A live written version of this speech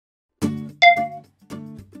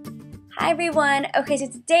Hi everyone! Okay, so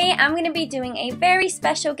today I'm going to be doing a very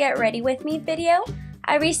special get ready with me video.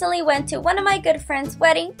 I recently went to one of my good friends'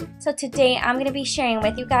 wedding, so today I'm going to be sharing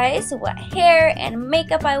with you guys what hair and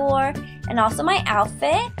makeup I wore and also my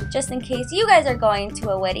outfit, just in case you guys are going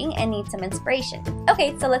to a wedding and need some inspiration.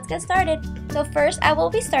 Okay, so let's get started. So first I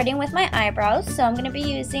will be starting with my eyebrows, so I'm going to be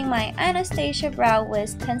using my Anastasia Brow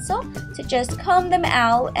Wiz pencil to just comb them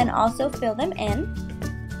out and also fill them in.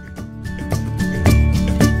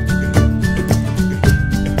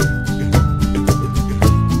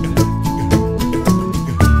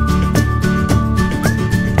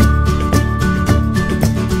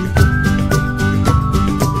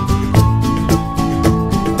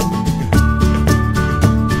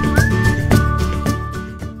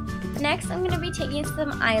 Next, I'm going to be taking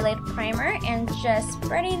some eyelid primer and just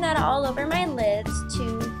spreading that all over my lids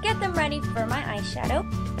to get them ready for my eyeshadow.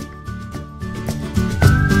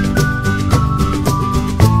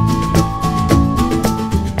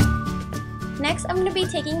 Next, I'm going to be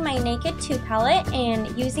taking my Naked 2 palette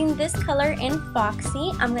and using this color in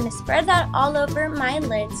Foxy. I'm going to spread that all over my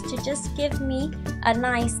lids to just give me a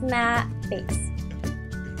nice matte base.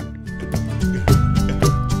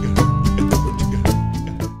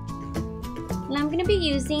 I'm going to be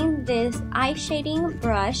using this eye shading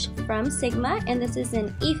brush from Sigma, and this is an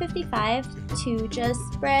E55 to just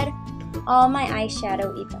spread all my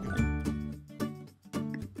eyeshadow evenly.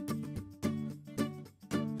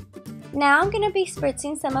 Now I'm going to be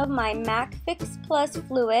spritzing some of my MAC Fix Plus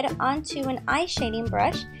fluid onto an eye shading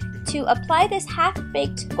brush to apply this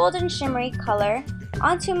half-baked golden shimmery color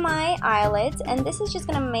onto my eyelids, and this is just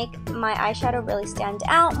going to make my eyeshadow really stand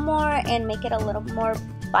out more and make it a little more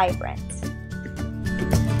vibrant.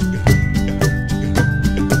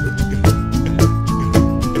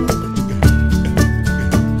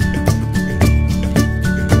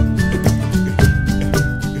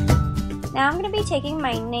 Now I'm going to be taking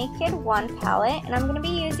my Naked 1 palette and I'm going to be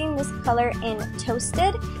using this color in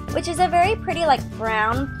Toasted, which is a very pretty like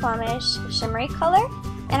brown plumish shimmery color,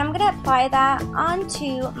 and I'm going to apply that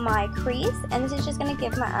onto my crease, and this is just going to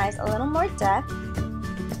give my eyes a little more depth.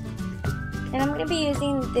 And I'm going to be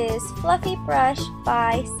using this fluffy brush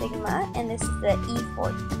by Sigma, and this is the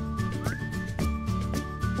E40.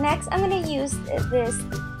 Next I'm going to use this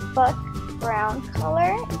buck brown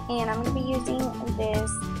color, and I'm going to be using this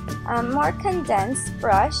more condensed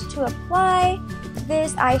brush to apply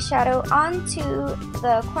this eyeshadow onto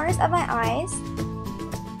the corners of my eyes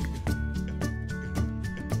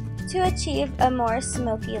to achieve a more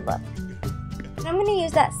smoky look. And I'm going to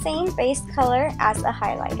use that same base color as the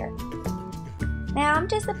highlighter. Now I'm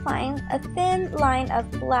just applying a thin line of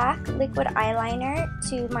black liquid eyeliner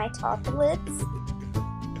to my top lids.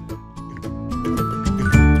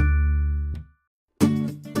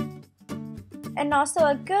 And also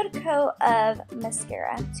a good coat of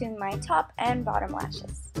mascara to my top and bottom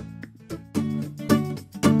lashes.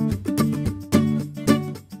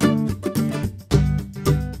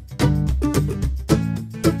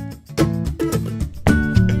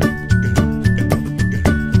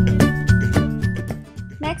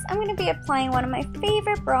 Next, I'm going to be applying one of my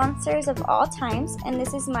favorite bronzers of all times, and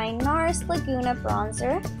this is my NARS Laguna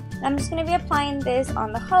bronzer. And I'm just going to be applying this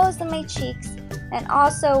on the hollows of my cheeks and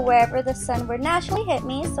also wherever the sun would naturally hit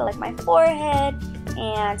me, so like my forehead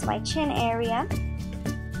and my chin area.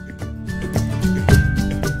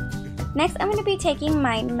 Next, I'm going to be taking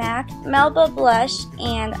my MAC Melba blush,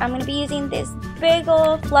 and I'm going to be using this big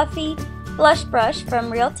old fluffy blush brush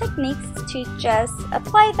from Real Techniques to just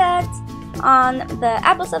apply that on the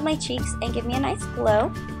apples of my cheeks and give me a nice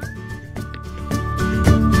glow.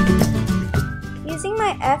 Using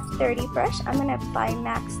my F30 brush, I'm going to apply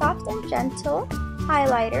MAC Soft and Gentle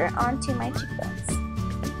highlighter onto my cheekbones.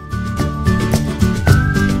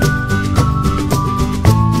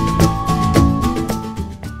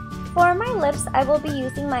 For my lips, I will be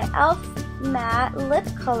using my e.l.f. matte lip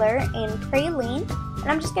color in Praline,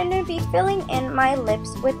 and I'm just going to be filling in my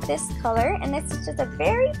lips with this color, and it's just a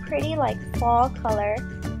very pretty like fall color,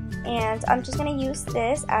 and I'm just going to use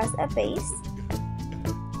this as a base.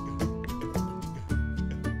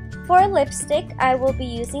 For lipstick, I will be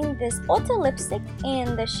using this Ulta lipstick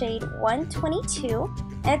in the shade 122,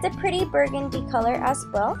 and it's a pretty burgundy color as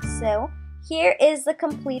well. So here is the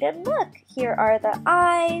completed look. Here are the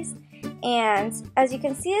eyes, and as you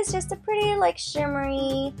can see, it's just a pretty like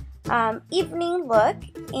shimmery evening look,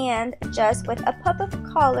 and just with a pop of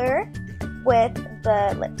color with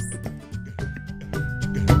the lips.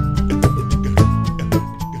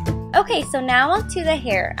 Okay, so now on to the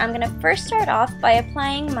hair. I'm going to first start off by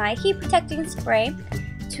applying my heat protecting spray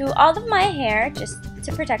to all of my hair just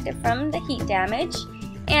to protect it from the heat damage.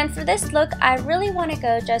 And for this look, I really want to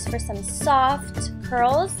go just for some soft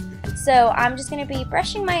curls. So I'm just going to be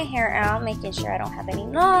brushing my hair out, making sure I don't have any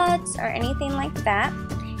knots or anything like that.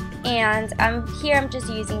 And I'm just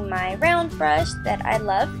using my round brush that I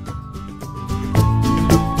love.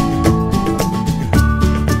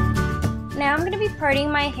 Now I'm going to be parting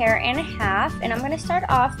my hair in half, and I'm going to start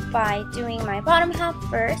off by doing my bottom half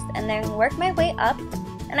first and then work my way up.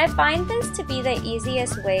 And I find this to be the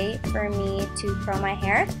easiest way for me to curl my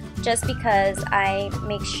hair, just because I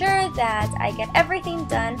make sure that I get everything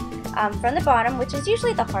done from the bottom, which is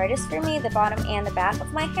usually the hardest for me, the bottom and the back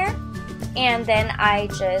of my hair. And then I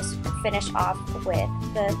just finish off with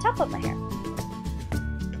the top of my hair.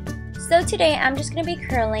 So today I'm just going to be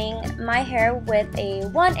curling my hair with a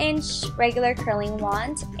 1-inch regular curling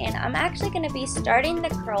wand, and I'm actually going to be starting the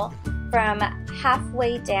curl from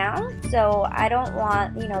halfway down. So I don't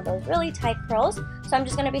want, those really tight curls. So I'm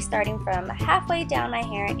just going to be starting from halfway down my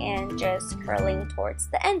hair and just curling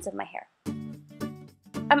towards the ends of my hair.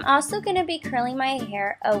 I'm also going to be curling my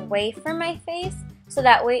hair away from my face, so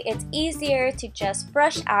that way it's easier to just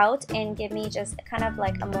brush out and give me just kind of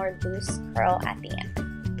like a more loose curl at the end.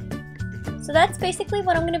 So that's basically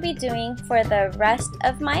what I'm going to be doing for the rest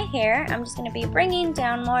of my hair. I'm just going to be bringing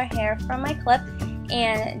down more hair from my clip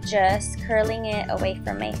and just curling it away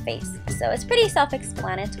from my face. So it's pretty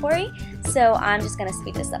self-explanatory, so I'm just going to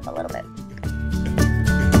speed this up a little bit.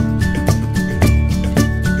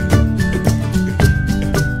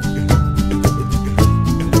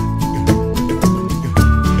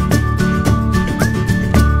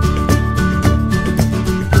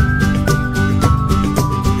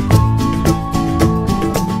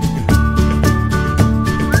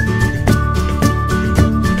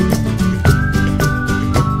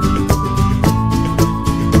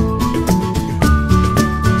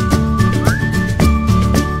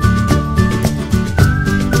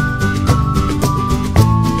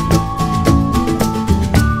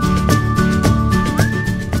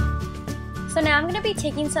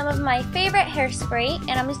 Taking some of my favorite hairspray,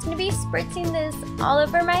 and I'm just going to be spritzing this all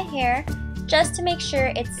over my hair just to make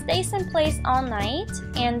sure it stays in place all night.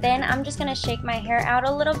 And then I'm just going to shake my hair out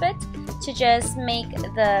a little bit to just make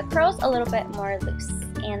the curls a little bit more loose.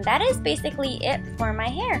 And that is basically it for my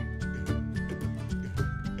hair.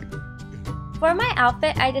 For my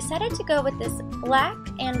outfit, I decided to go with this black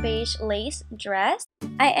and beige lace dress.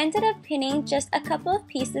 I ended up pinning just a couple of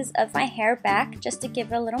pieces of my hair back just to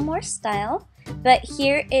give it a little more style. But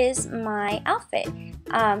here is my outfit.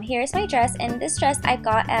 Here's my dress, and this dress I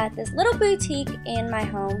got at this little boutique in my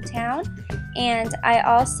hometown. And I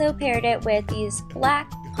also paired it with these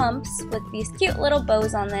black pumps with these cute little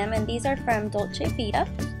bows on them, and these are from Dolce Vita.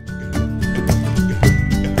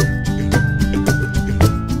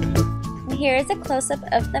 And here is a close-up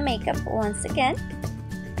of the makeup once again.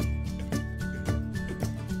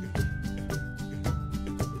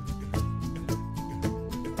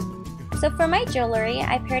 So for my jewelry,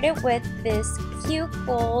 I paired it with this cute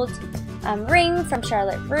gold ring from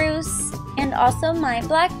Charlotte Russe, and also my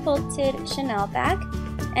black quilted Chanel bag.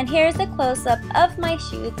 And here's a close-up of my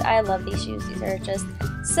shoes. I love these shoes. These are just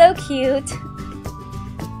so cute.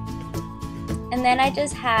 And then I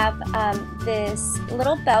just have this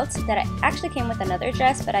little belt that actually came with another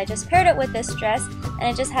dress, but I just paired it with this dress, and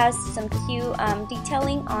it just has some cute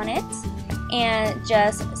detailing on it. And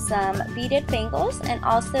just some beaded bangles, and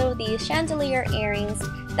also these chandelier earrings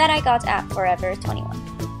that I got at Forever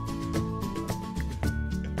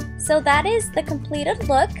 21. So that is the completed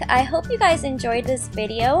look. I hope you guys enjoyed this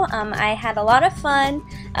video. I had a lot of fun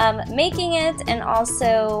making it, and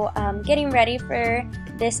also getting ready for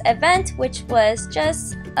this event, which was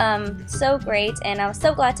just so great, and I was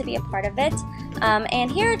so glad to be a part of it.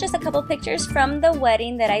 And here are just a couple pictures from the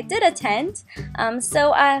wedding that I did attend.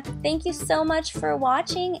 So thank you so much for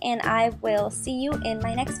watching, and I will see you in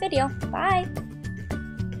my next video. Bye!